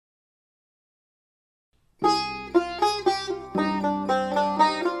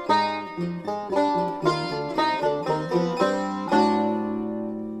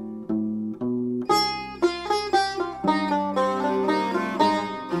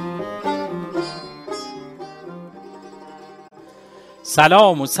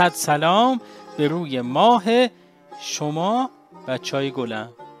سلام و صد سلام به روی ماه شما بچهای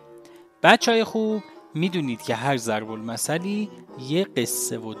گلم. بچهای خوب، میدونید که هر ضرب المثلی یه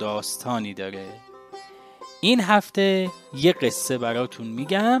قصه و داستانی داره. این هفته یه قصه براتون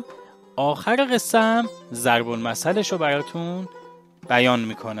میگم، آخر قصه هم ضرب المثلش رو براتون بیان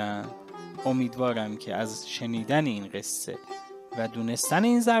میکنم. امیدوارم که از شنیدن این قصه و دونستن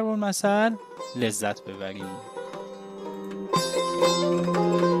این ضرب المثل لذت ببرید.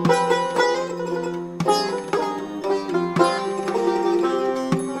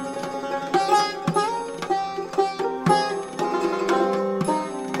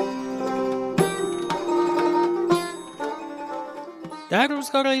 در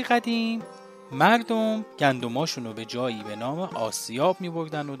روزگارهای قدیم مردم گندماشون رو به جایی به نام آسیاب می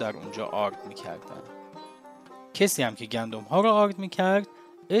بردن و در اونجا آرد می کردن. کسی هم که گندم ها رو آرد می کرد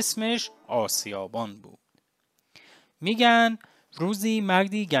اسمش آسیابان بود. میگن روزی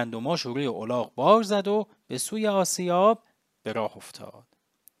مردی گندماش روی الاغ بار زد و به سوی آسیاب به راه افتاد.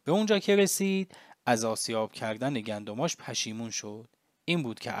 به اونجا که رسید از آسیاب کردن گندماش پشیمون شد. این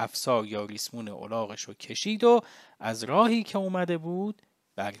بود که افسار یا ریسمون الاغش رو کشید و از راهی که اومده بود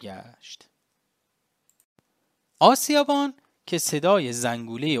برگشت. آسیابان که صدای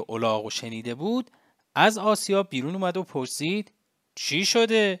زنگوله الاغ رو شنیده بود از آسیاب بیرون اومد و پرسید: چی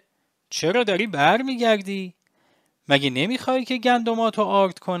شده؟ چرا داری بر میگردی؟ مگه نمیخوای که گندماتو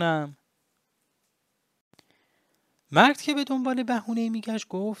آرد کنم؟ مرد که به دنبال بهونه میگشت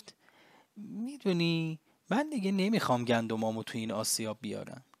گفت: میدونی من دیگه نمیخوام گندمامو تو این آسیاب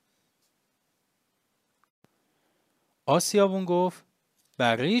بیارم. آسیابون گفت: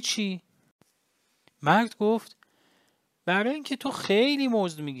 برای چی؟ مرد گفت: برای اینکه تو خیلی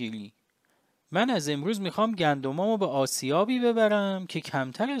مزد میگیری. من از امروز میخوام گندمامو به آسیابی ببرم که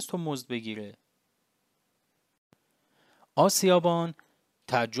کمتر از تو مزد بگیره. آسیابان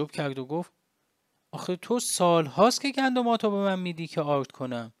تعجب کرد و گفت: آخه تو سال هاست که گندماتو به من میدی که آرد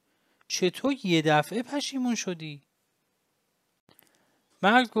کنم. چطور یه دفعه پشیمون شدی؟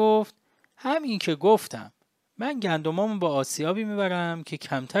 مرد گفت: همین که گفتم، من گندمامو به آسیابی میبرم که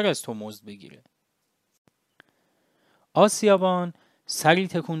کمتر از تو مزد بگیره. آسیابان سری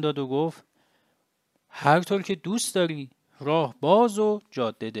تکون داد و گفت: هر طور که دوست داری، راه باز و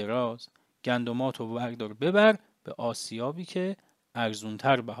جاده دراز. گندماتو بردار ببر به آسیابی که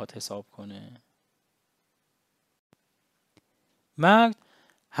ارزونتر بهات حساب کنه. مرد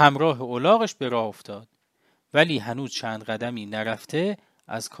همراه الاغش به راه افتاد، ولی هنوز چند قدمی نرفته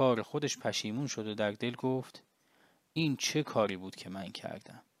از کار خودش پشیمون شد و در دل گفت: این چه کاری بود که من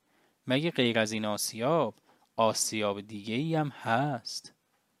کردم؟ مگه غیر از این آسیاب دیگه ای هم هست؟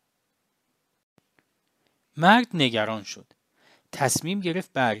 مرد نگران شد. تصمیم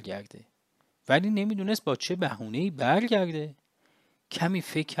گرفت برگرده، ولی نمیدونست با چه بهونه‌ای برگرده. کمی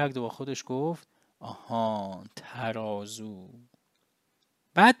فکر کرد و با خودش گفت: آهان، ترازو.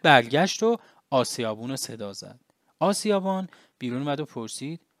 بعد برگشت و آسیابون رو صدا زد. آسیابان بیرون اومد و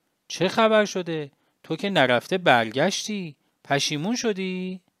پرسید: چه خبر شده؟ تو که نرفته برگشتی؟ پشیمون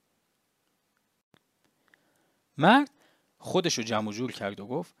شدی؟ مرد خودش رو جمع و جور کرد و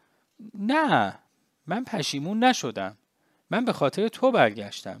گفت: نه، من پشیمون نشدم. من به خاطر تو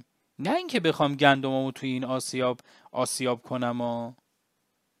برگشتم، نه اینکه بخوام گندمامو توی این آسیاب کنم.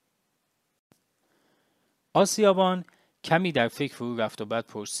 آسیابان کمی در فکر فرو رفت و بعد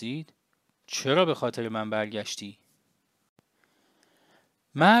پرسید: چرا به خاطر من برگشتی؟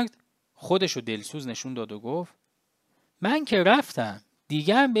 مرد خودش رو دلسوز نشون داد و گفت: من که رفتم،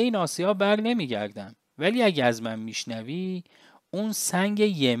 دیگه هم به این آسیاب بر نمیگردم. ولی اگه از من میشنوی، اون سنگ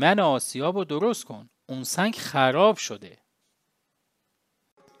یمن آسیاب رو درست کن. اون سنگ خراب شده.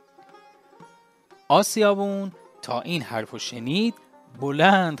 آسیابون تا این حرفو شنید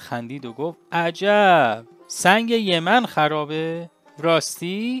بلند خندید و گفت: عجب، سنگ یمن خرابه؟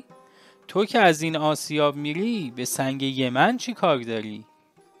 راستی؟ تو که از این آسیاب میری، به سنگ یمن چی کار داری؟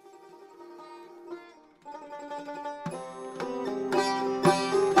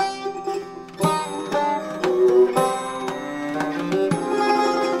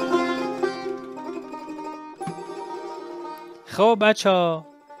 خب بچه،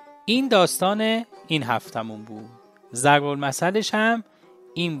 این داستان این هفتمون بود. ضرب المثلش هم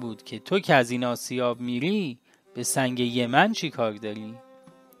این بود که تو که از این آسیاب میری، به سنگ یمن چی کار داری؟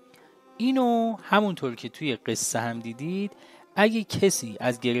 اینو همونطور که توی قصه هم دیدید، اگه کسی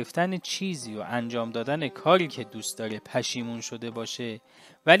از گرفتن چیزی و انجام دادن کاری که دوست داره پشیمون شده باشه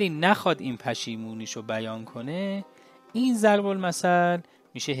ولی نخواد این پشیمونیشو بیان کنه، این ضرب المثل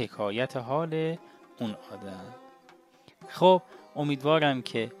میشه حکایت حال اون آدم. خب امیدوارم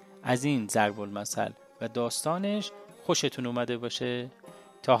که از این ضرب المثل و داستانش خوشتون اومده باشه.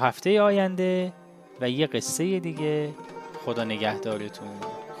 تا هفته آینده و یه قصه دیگه. خدا نگهدارتون.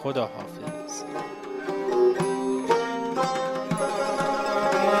 خدا حافظ.